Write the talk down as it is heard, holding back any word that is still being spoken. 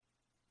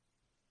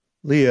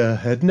Leah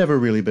had never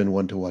really been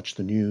one to watch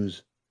the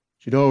news.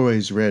 She'd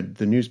always read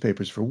the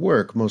newspapers for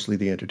work, mostly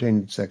the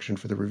entertainment section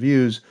for the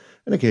reviews,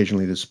 and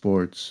occasionally the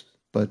sports.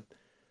 But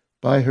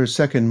by her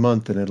second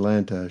month in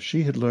Atlanta,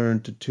 she had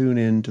learned to tune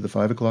in to the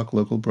 5 o'clock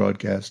local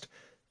broadcast,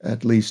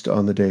 at least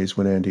on the days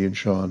when Andy and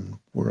Sean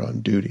were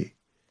on duty.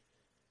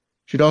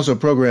 She'd also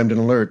programmed an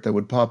alert that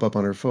would pop up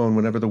on her phone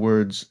whenever the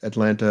words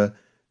Atlanta,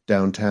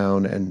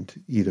 downtown, and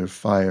either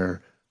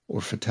fire or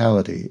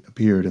fatality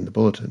appeared in the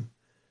bulletin.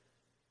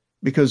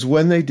 Because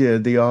when they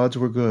did, the odds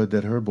were good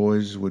that her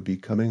boys would be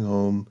coming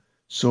home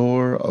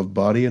sore of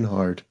body and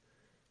heart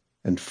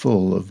and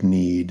full of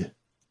need.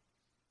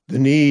 The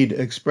need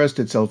expressed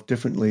itself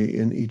differently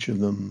in each of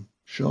them.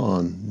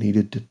 Sean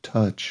needed to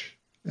touch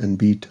and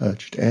be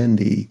touched.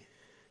 Andy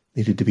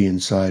needed to be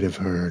inside of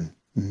her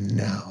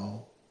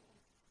now.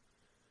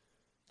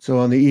 So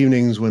on the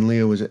evenings when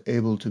Leah was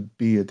able to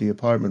be at the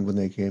apartment when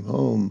they came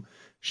home,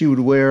 she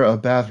would wear a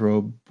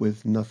bathrobe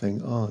with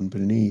nothing on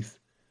beneath.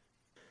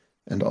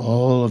 And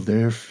all of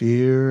their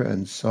fear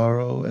and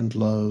sorrow and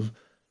love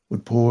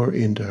would pour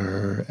into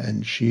her,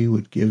 and she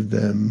would give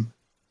them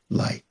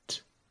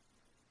light,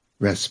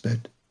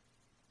 respite,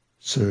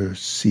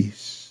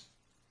 surcease,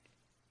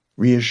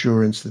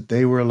 reassurance that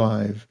they were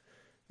alive,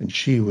 and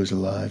she was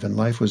alive, and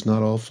life was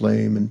not all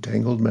flame and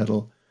tangled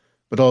metal,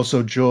 but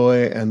also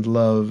joy and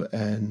love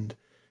and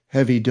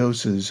heavy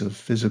doses of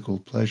physical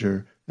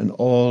pleasure and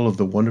all of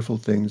the wonderful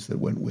things that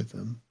went with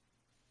them.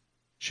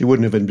 She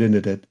wouldn't have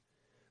admitted it,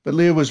 but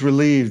Leah was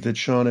relieved that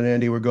Sean and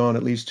Andy were gone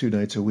at least 2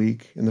 nights a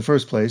week. In the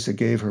first place, it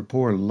gave her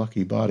poor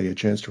lucky body a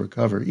chance to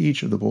recover.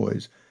 Each of the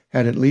boys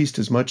had at least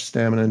as much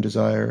stamina and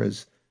desire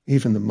as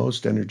even the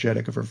most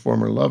energetic of her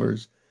former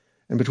lovers,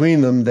 and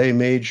between them they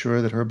made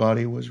sure that her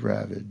body was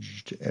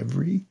ravaged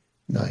every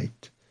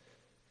night.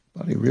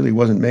 Body really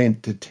wasn't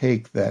meant to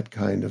take that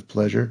kind of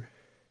pleasure.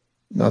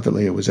 Not that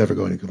Leah was ever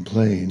going to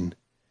complain.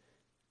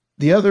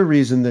 The other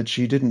reason that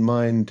she didn't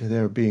mind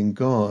their being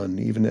gone,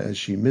 even as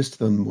she missed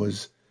them,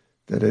 was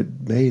that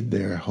it made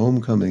their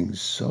homecoming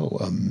so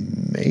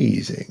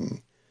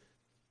amazing.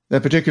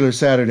 That particular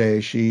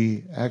Saturday,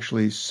 she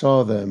actually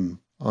saw them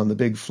on the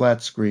big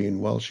flat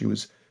screen while she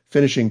was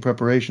finishing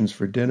preparations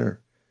for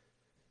dinner.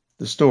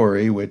 The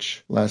story,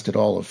 which lasted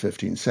all of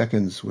 15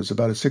 seconds, was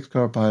about a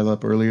 6-car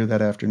pileup earlier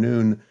that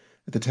afternoon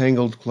at the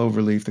tangled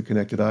cloverleaf that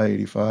connected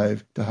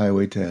I-85 to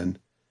Highway 10.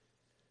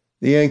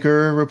 The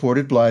anchor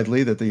reported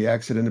blithely that the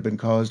accident had been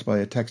caused by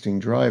a texting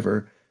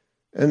driver,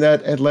 and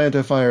that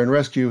Atlanta Fire and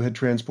Rescue had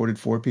transported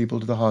 4 people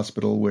to the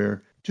hospital,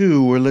 where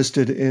 2 were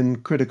listed in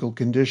critical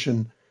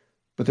condition,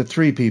 but that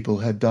 3 people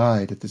had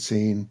died at the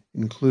scene,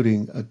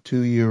 including a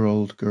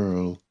 2-year-old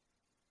girl.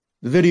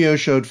 The video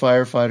showed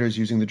firefighters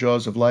using the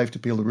jaws of life to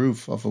peel the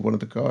roof off of one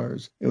of the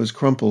cars. It was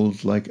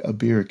crumpled like a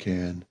beer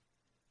can.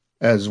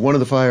 As one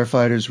of the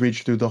firefighters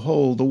reached through the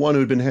hole, the one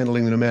who had been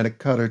handling the pneumatic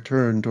cutter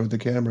turned toward the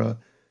camera.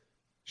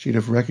 She'd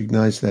have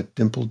recognized that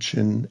dimpled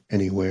chin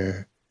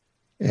anywhere.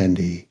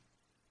 Andy.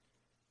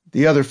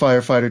 The other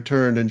firefighter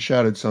turned and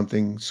shouted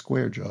something,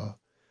 square jaw,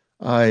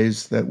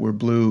 eyes that were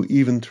blue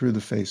even through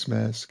the face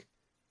mask.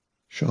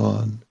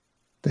 Sean.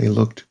 They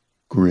looked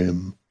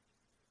grim.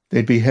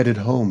 They'd be headed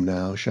home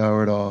now,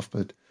 showered off,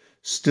 but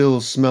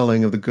still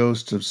smelling of the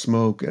ghosts of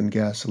smoke and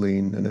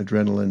gasoline and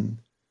adrenaline.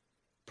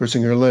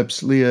 Pursing her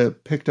lips, Leah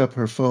picked up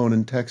her phone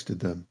and texted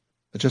them.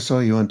 I just saw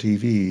you on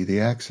TV,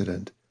 the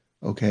accident.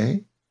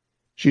 Okay?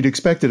 She'd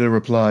expected a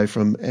reply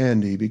from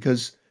Andy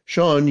because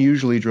Sean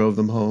usually drove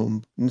them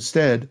home.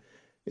 Instead,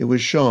 it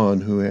was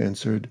Sean who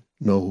answered,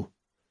 No,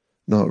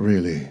 not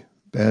really.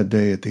 Bad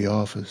day at the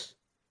office.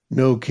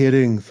 No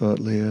kidding, thought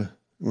Leah.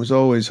 It was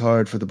always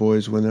hard for the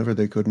boys whenever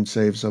they couldn't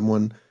save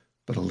someone,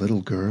 but a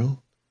little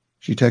girl?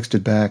 She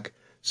texted back,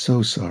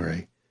 So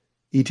sorry.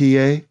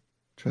 ETA?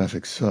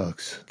 Traffic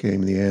sucks,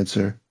 came the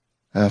answer.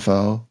 Half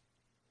hour?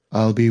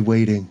 I'll be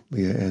waiting,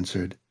 Leah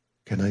answered.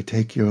 Can I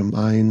take your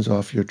minds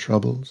off your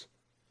troubles?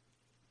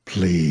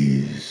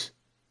 Please.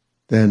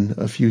 Then,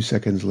 a few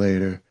seconds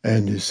later,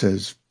 Andy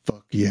says,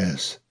 Fuck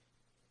yes.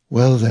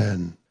 Well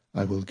then,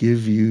 I will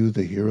give you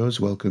the hero's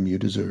welcome you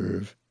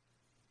deserve.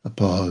 A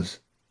pause.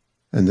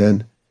 And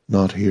then,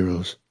 not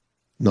heroes.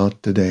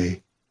 Not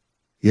today.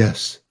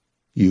 Yes,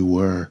 you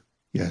were.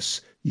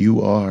 Yes,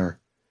 you are.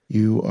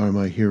 You are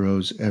my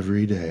heroes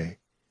every day.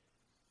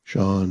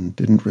 Sean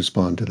didn't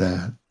respond to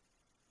that.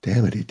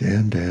 Damnity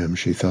damn,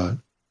 she thought.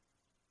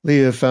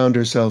 Leah found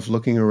herself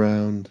looking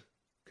around,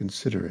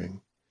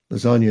 considering.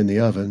 Lasagna in the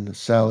oven, a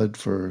salad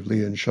for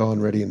Leah and Sean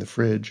ready in the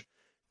fridge,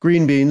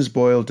 green beans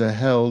boiled to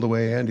hell the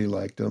way Andy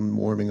liked them,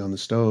 warming on the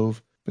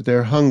stove, but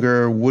their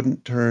hunger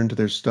wouldn't turn to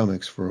their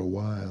stomachs for a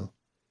while.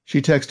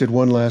 She texted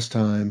one last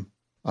time,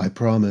 I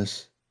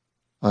promise.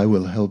 I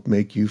will help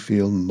make you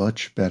feel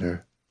much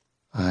better.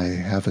 I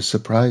have a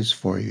surprise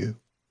for you.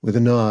 With a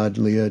nod,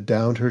 Leah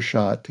downed her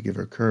shot to give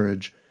her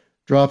courage,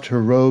 dropped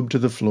her robe to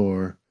the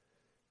floor,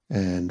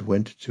 and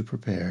went to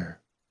prepare.